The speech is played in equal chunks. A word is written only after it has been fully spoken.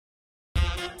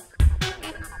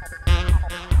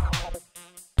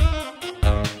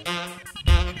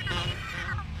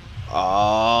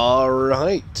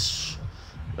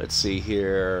see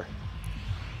here.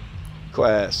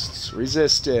 Quests,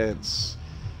 resistance.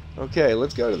 Okay,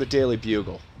 let's go to the Daily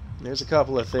Bugle. There's a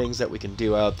couple of things that we can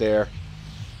do out there.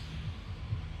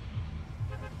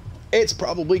 It's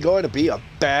probably going to be a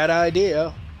bad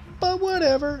idea, but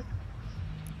whatever.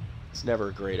 It's never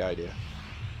a great idea.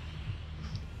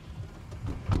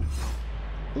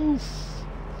 Oof.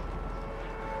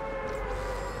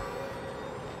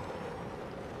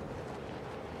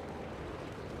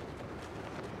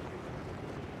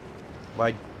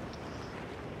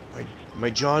 My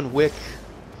John Wick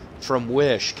from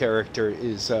Wish character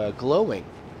is glowing.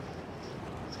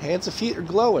 His hands and feet are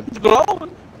glowing. It's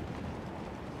glowing.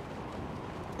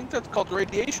 I think that's called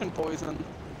radiation poison.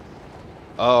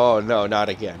 Oh no, not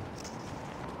again.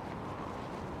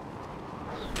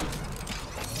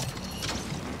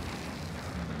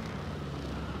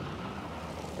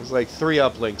 There's like 3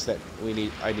 uplinks that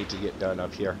I need to get done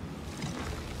up here.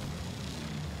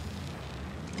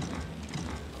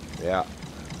 Yeah.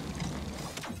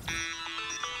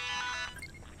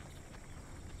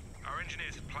 Our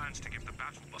engineers had plans to give the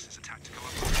battle buses a tactical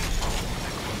upgrade. The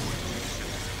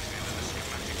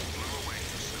schematics blew away in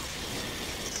the snow.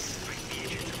 I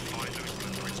need you to find those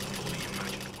blueprints before the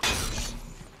imagined orders.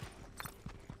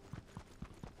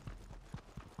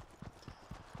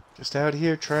 Just out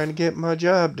here trying to get my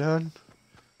job done.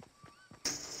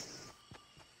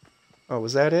 Oh,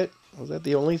 was that it? Was that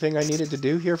the only thing I needed to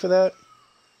do here for that?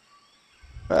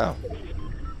 Wow.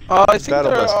 I think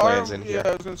battle there bus are, plans in here.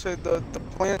 Yeah, I was gonna say the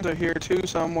plans are here too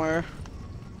somewhere.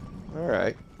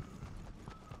 Alright.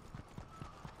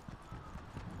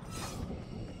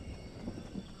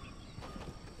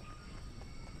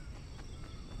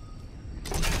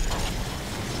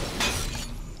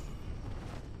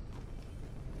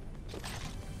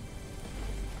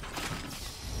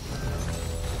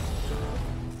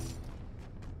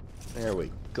 There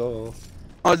we go.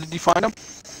 Oh, did you find them?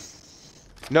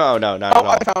 No, not at all.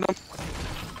 I found them.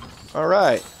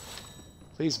 Alright.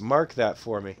 Please mark that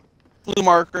for me. Blue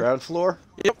marker. Ground floor?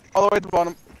 Yep, all the way at the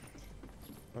bottom.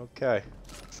 Okay.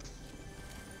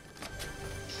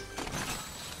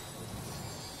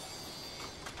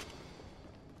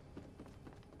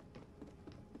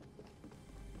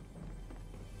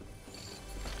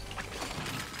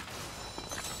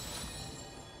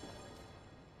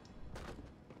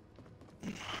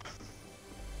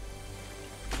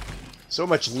 So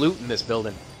much loot in this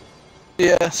building.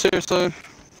 Yeah, seriously.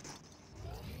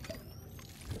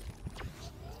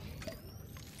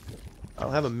 I'll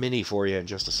have a mini for you in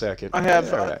just a second. I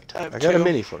have. Alright. I have I got a 2.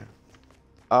 mini for you.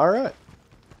 Alright.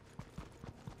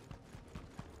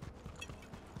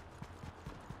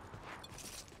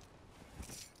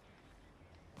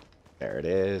 There it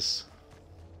is.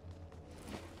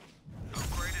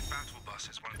 Upgraded battle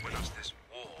buses won't win us this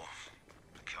war.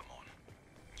 But come on.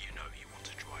 You know you want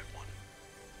to drive one.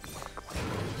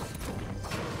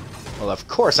 Well, of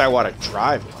course I want to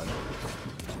drive one.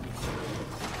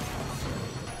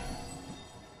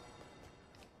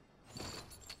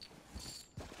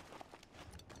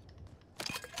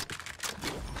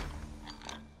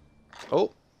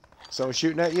 Oh, someone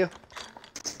shooting at you?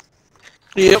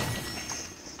 Yep.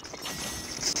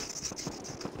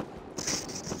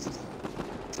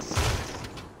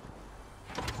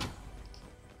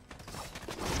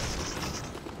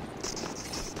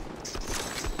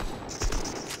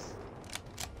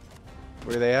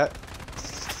 Where are they at?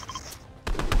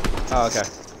 Oh, okay.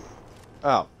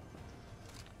 Oh.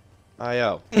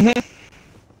 I.O.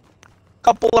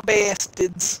 Couple of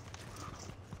bastards.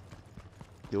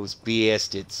 Those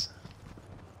bastards.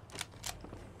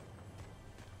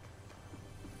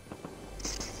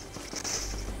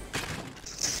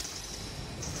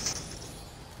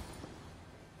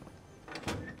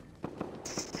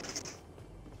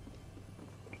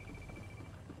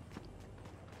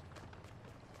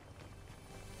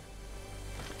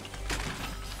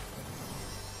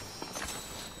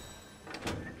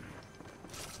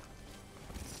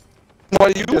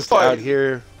 What are you Just fighting? out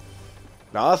here.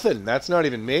 Nothing. That's not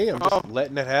even me. I'm just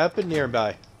letting it happen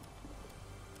nearby.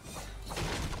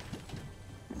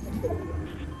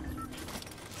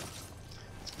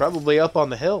 It's probably up on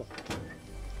the hill.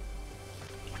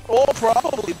 Oh,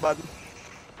 probably, bud.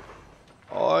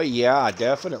 Oh yeah,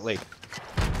 definitely.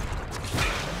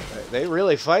 They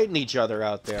really fighting each other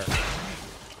out there.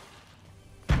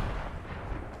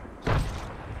 Are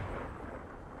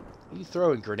you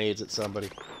throwing grenades at somebody?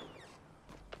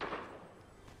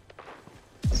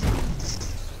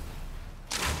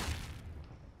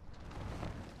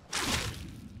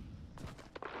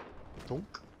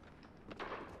 Donk.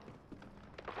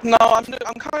 No, I'm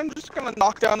kind of just gonna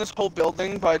knock down this whole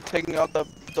building by taking out the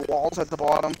the walls at the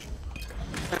bottom,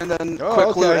 and then Oh,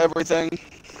 quick loot okay. everything.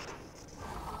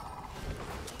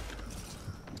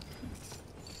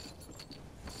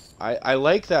 I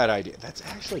like that idea. That's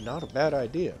actually not a bad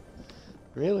idea.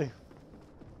 Really.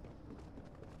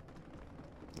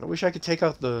 I wish I could take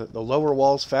out the lower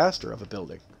walls faster of a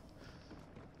building.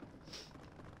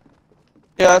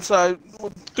 Yeah, that's I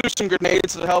threw some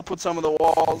grenades to help with some of the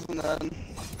walls, and then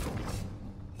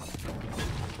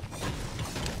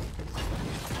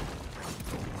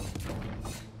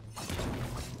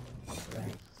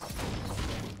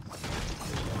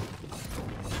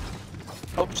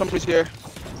oh, somebody's here.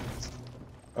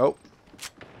 Oh.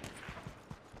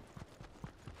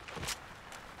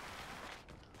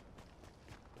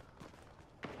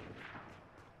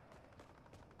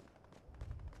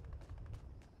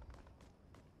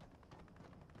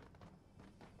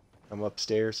 I'm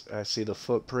upstairs. I see the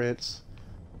footprints.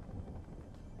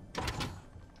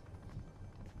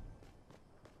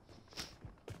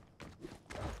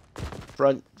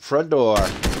 Front door.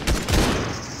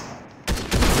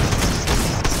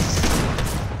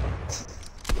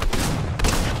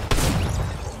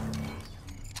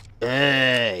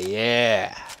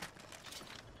 Yeah.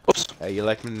 Oops. How you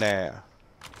like me now?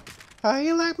 How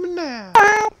you like me now?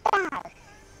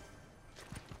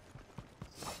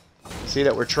 See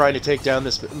that we're trying to take down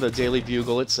the Daily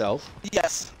Bugle itself.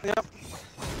 Yes. Yep.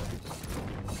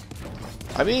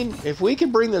 I mean, if we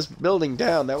can bring this building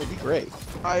down, that would be great.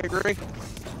 I agree.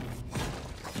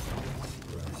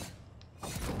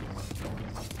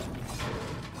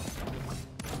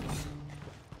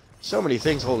 So many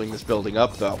things holding this building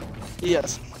up, though.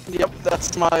 Yes. Yep.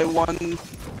 That's my one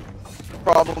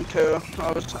problem too.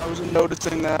 I was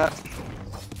noticing that.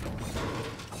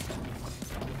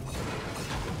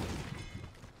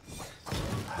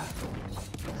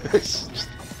 It's just,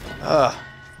 I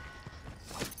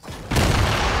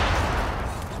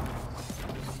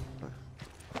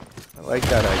like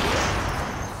that idea.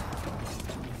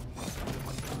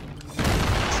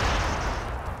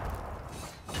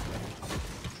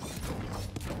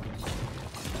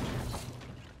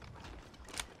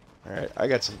 Alright, I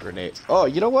got some grenades. Oh,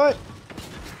 you know what?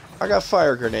 I got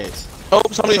fire grenades. Oh,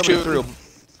 somebody shooting. threw.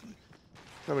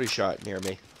 Somebody shot near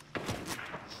me.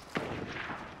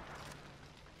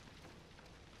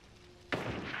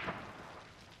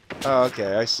 Oh,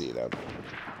 okay, I see them.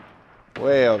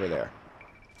 Way over there.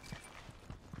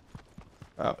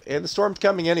 Oh, and the storm's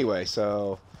coming anyway,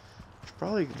 so I should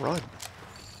probably run.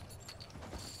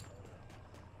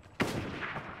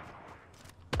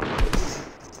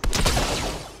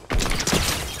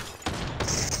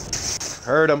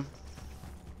 Heard him.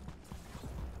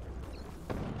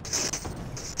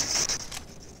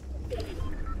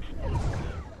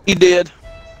 He did.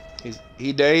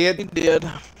 He dead? He did.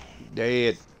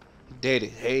 Dead. Dead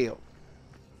as hell.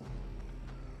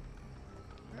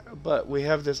 But we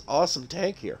have this awesome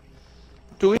tank here.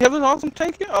 Do we have an awesome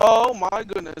tank here? Oh my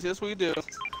goodness, yes we do.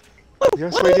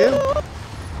 Yes, we do.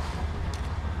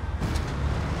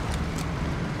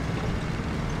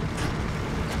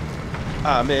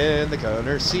 I'm in the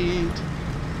gunner seat.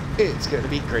 It's gonna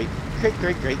be great. Great,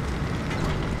 great, great.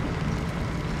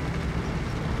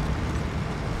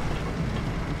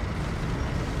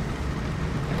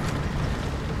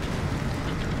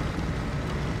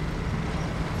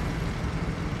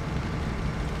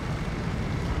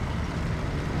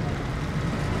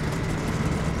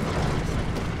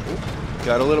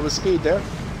 Got a little bit of speed there.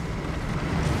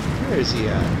 Where is he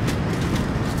at?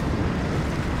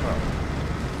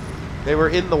 Oh. They were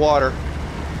in the water.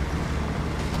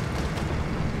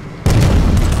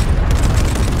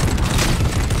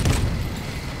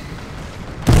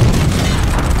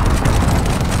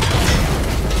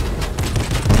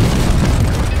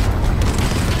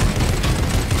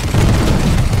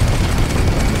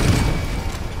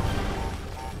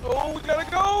 Oh, we gotta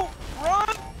go!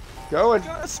 Run! Going. We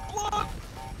gotta explode!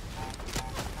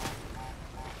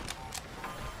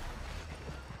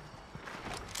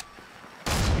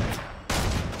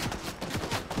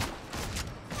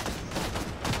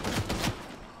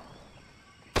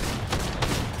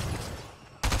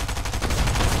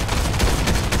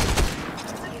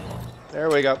 There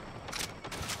we go.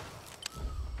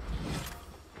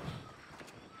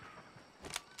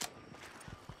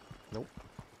 Nope.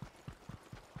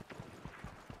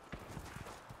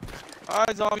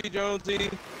 Hi, Zombie Jonesy.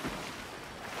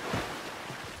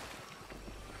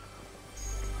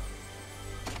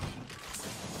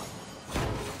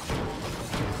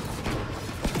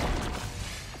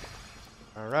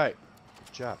 All right.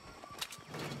 Good job.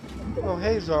 Oh,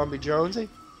 hey, Zombie Jonesy.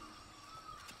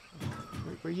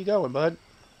 Where you going, bud?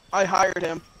 I hired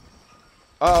him.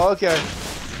 Oh, okay.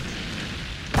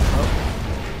 Oh.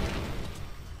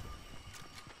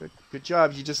 Good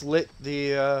job. You just lit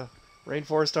the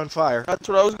rainforest on fire. That's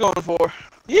what I was going for.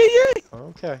 Yay, yay!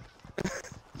 Okay.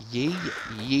 Yee,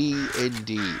 yee,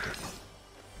 indeed.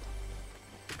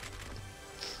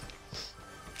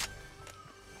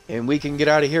 And we can get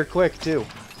out of here quick, too.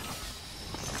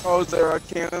 Oh, is there a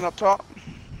cannon up top?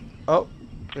 Oh,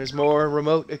 there's more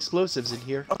remote explosives in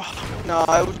here. Oh, no,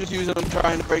 I was just using them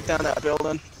trying to break down that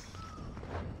building.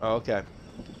 Oh, okay.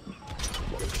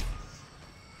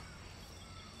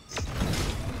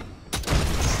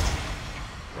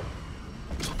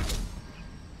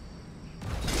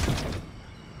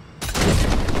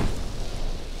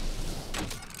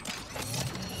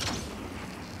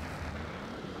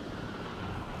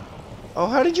 Oh,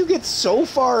 how did you get so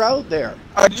far out there?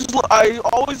 I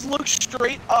always look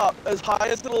straight up as high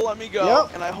as it'll let me go,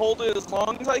 Yep. and I hold it as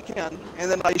long as I can, and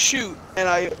then I shoot, and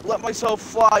I let myself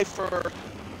fly for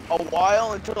a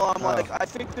while until I'm like, I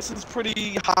think this is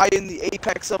pretty high in the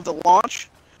apex of the launch,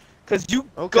 because you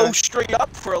go straight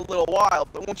up for a little while,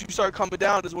 but once you start coming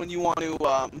down is when you want to,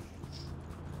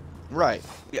 Right.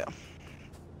 yeah.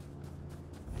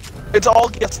 It's all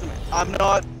guesstimate. I'm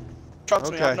not,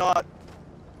 trust me, I'm not.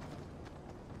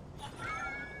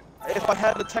 If I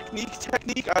had a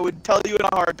technique, I would tell you in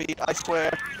a heartbeat, I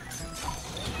swear.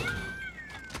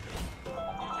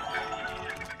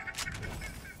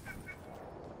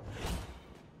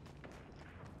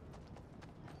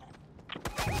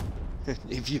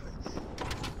 If you...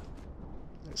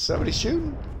 Somebody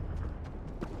shooting?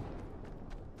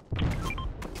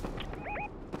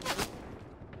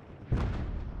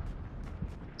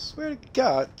 Swear to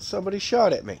God, somebody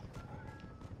shot at me.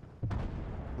 Oh,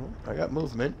 I got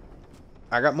movement.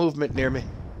 I got movement near me.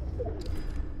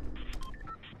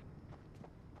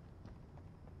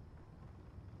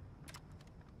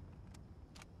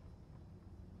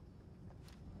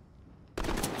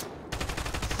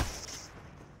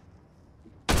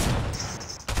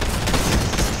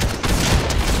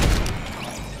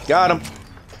 Got him.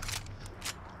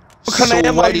 What kind of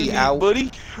ammo do you need, out.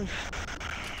 buddy?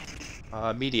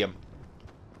 Medium.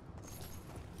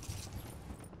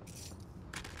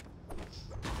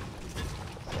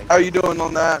 How are you doing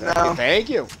on that now? Thank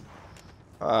you.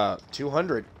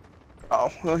 200. Oh,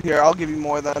 well here, I'll give you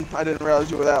more then. I didn't realize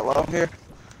you were that low. Here.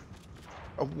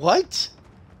 What?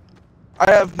 I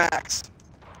have max.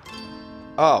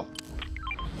 Oh.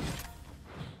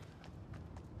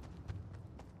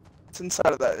 It's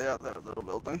inside of that, yeah, that little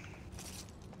building.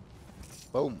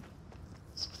 Boom.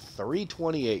 It's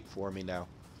 328 for me now.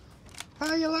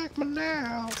 How you like me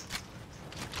now?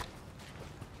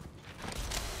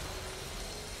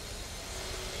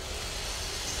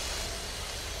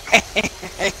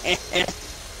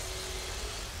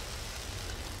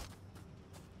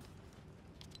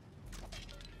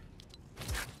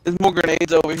 There's more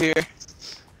grenades over here.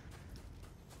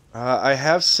 I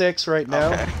have 6 right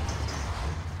now. Okay.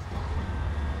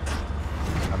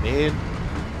 I'm in.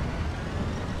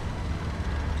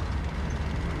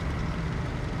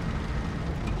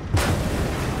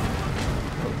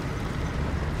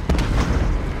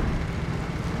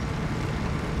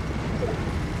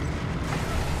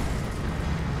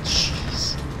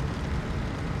 Jeez.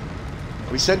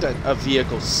 We sent a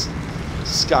vehicle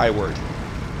skyward.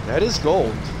 That is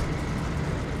gold.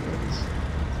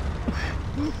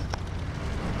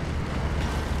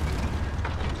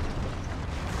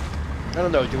 I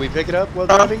don't know. Do we pick it up while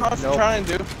driving? I was No. trying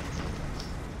to.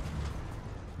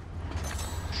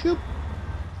 Shoop.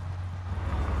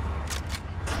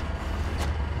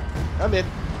 I'm in.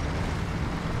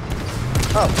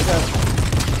 Oh, okay.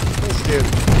 This dude.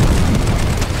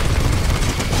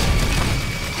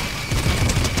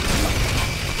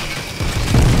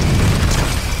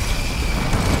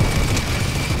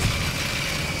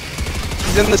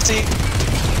 He's in the seat.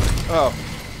 Oh,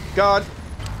 God.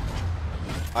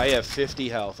 I have 50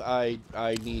 health. I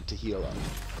need to heal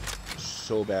up.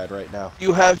 So bad right now.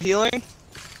 You have healing?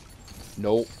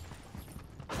 Nope.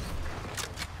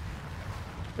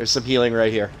 There's some healing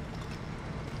right here.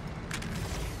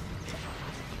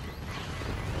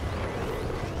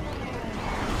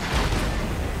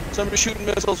 Somebody's shooting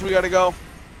missiles, we gotta go.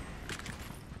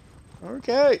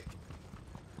 Okay.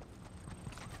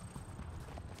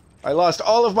 I lost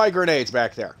all of my grenades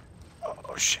back there.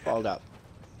 Oh shit. Balled up.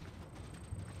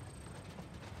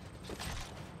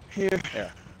 Here.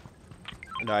 There.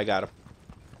 No, I got them.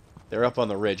 They're up on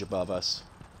the ridge above us.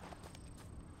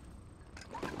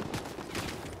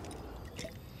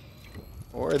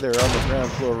 Or they're on the ground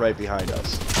floor right behind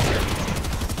us.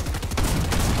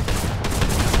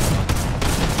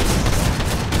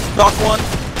 Knock one.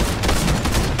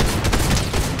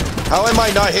 How am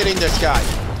I not hitting this guy?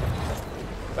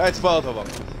 That's both of them.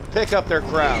 Pick up their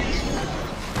crowns.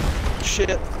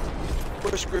 Shit.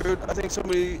 We're screwed. I think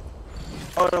somebody...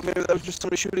 Oh no, maybe that was just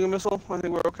somebody shooting a missile. I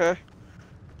think we're okay.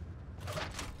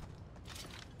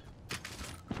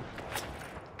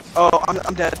 Oh,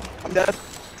 I'm dead. I'm dead.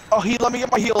 Oh, he let me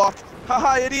get my heal off.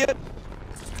 Haha, idiot.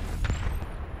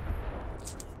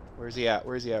 Where's he at?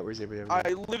 Where's he at? Where's he at?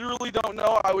 I literally don't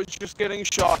know. I was just getting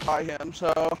shot by him,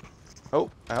 so... Oh,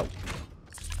 ow.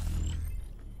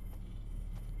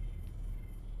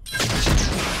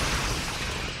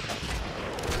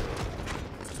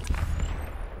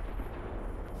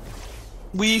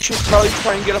 We should probably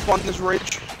try and get up on this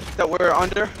ridge that we're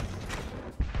under.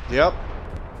 Yep.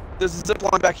 There's a zip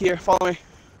line back here. Follow me.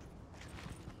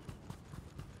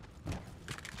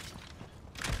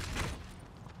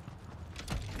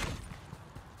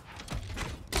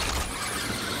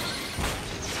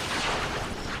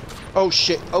 Oh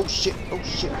shit, oh shit, oh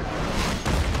shit.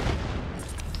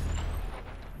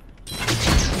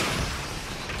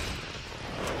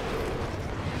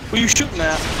 Who are you shooting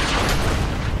at?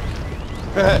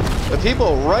 The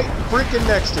people right freaking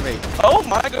next to me. Oh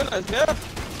my goodness, yeah.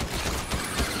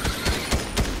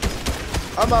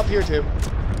 I'm up here too.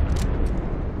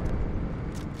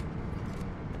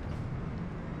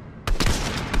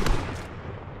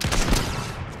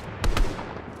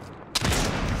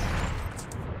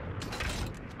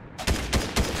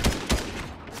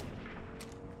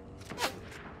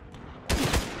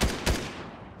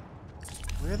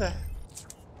 Where the...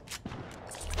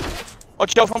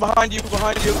 Watch out from behind you,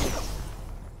 behind you.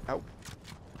 Ow.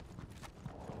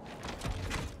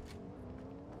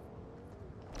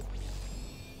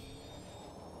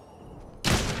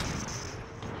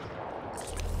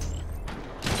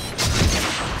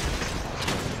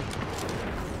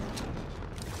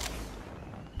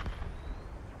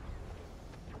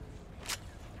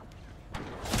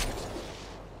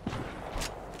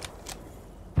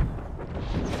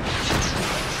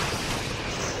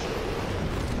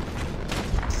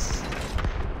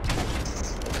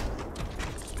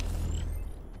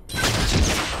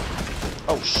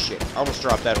 Oh shit, I almost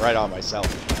dropped that right on myself.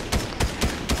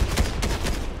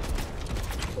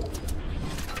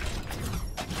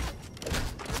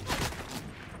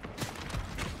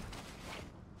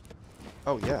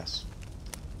 Oh yes.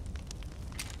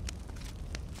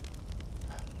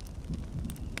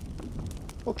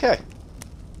 Okay.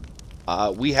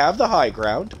 We have the high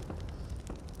ground,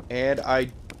 and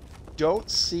I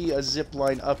don't see a zip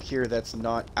line up here that's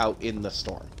not out in the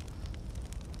storm.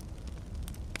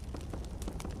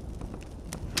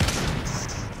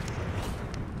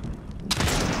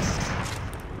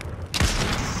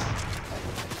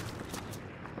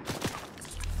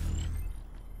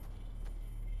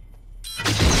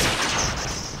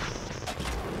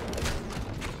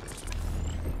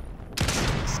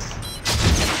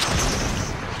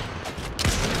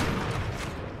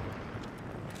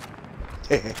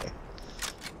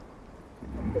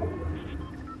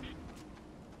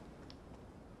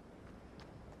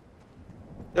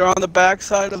 They're on the back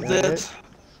side of Is that this.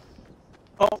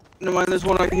 Oh, never mind, there's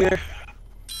one right here.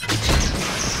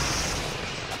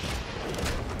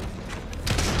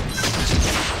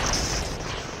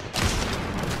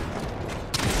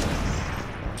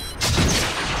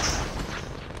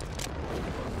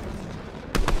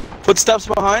 Footsteps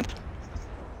behind.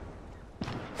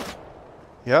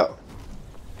 Yep.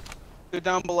 They're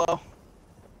down below.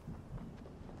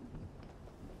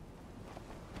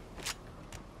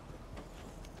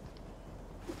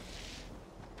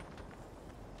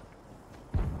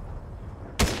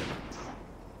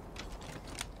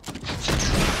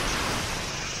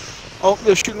 Oh,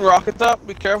 they're shooting rockets up.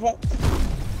 Be careful.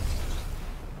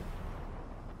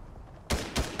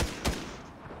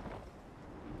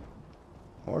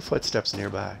 More footsteps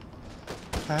nearby.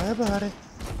 Hi, buddy.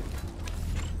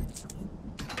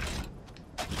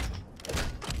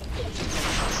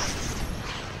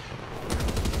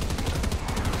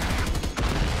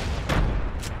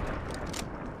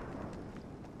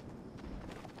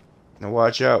 Now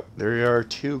watch out. There are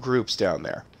two groups down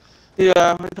there.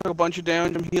 Yeah, I took a bunch of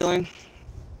damage. I'm healing.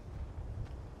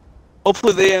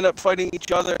 Hopefully they end up fighting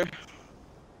each other.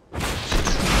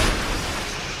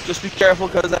 Just be careful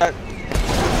because that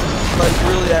like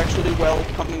really actually well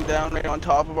coming down right on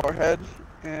top of our head,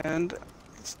 and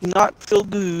it's not feel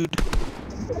good.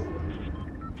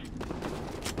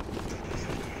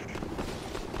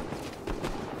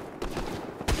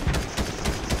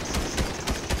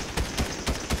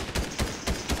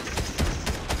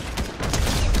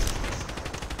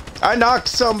 I knocked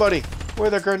somebody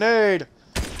with a grenade.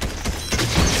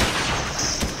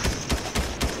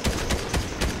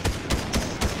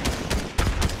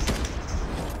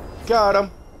 got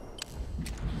him.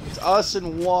 It's us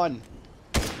and one.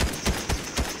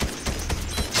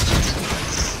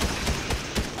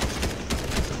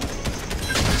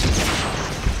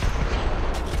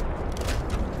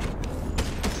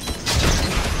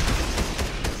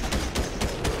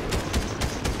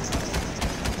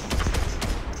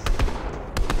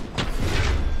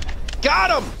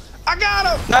 Got him! I got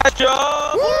him! Nice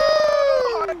job! Woo!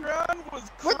 High ground was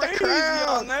With the crazy crown.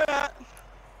 on that.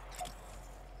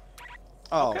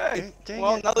 Oh, Okay. dang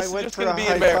Well, it. now this I is went just for gonna a be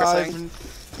high embarrassing. five and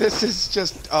this is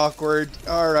just awkward.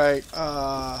 Alright,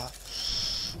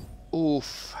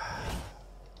 oof.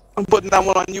 I'm putting that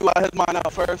one on you. I had mine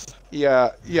out first.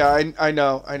 Yeah, I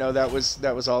know, that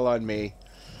was all on me.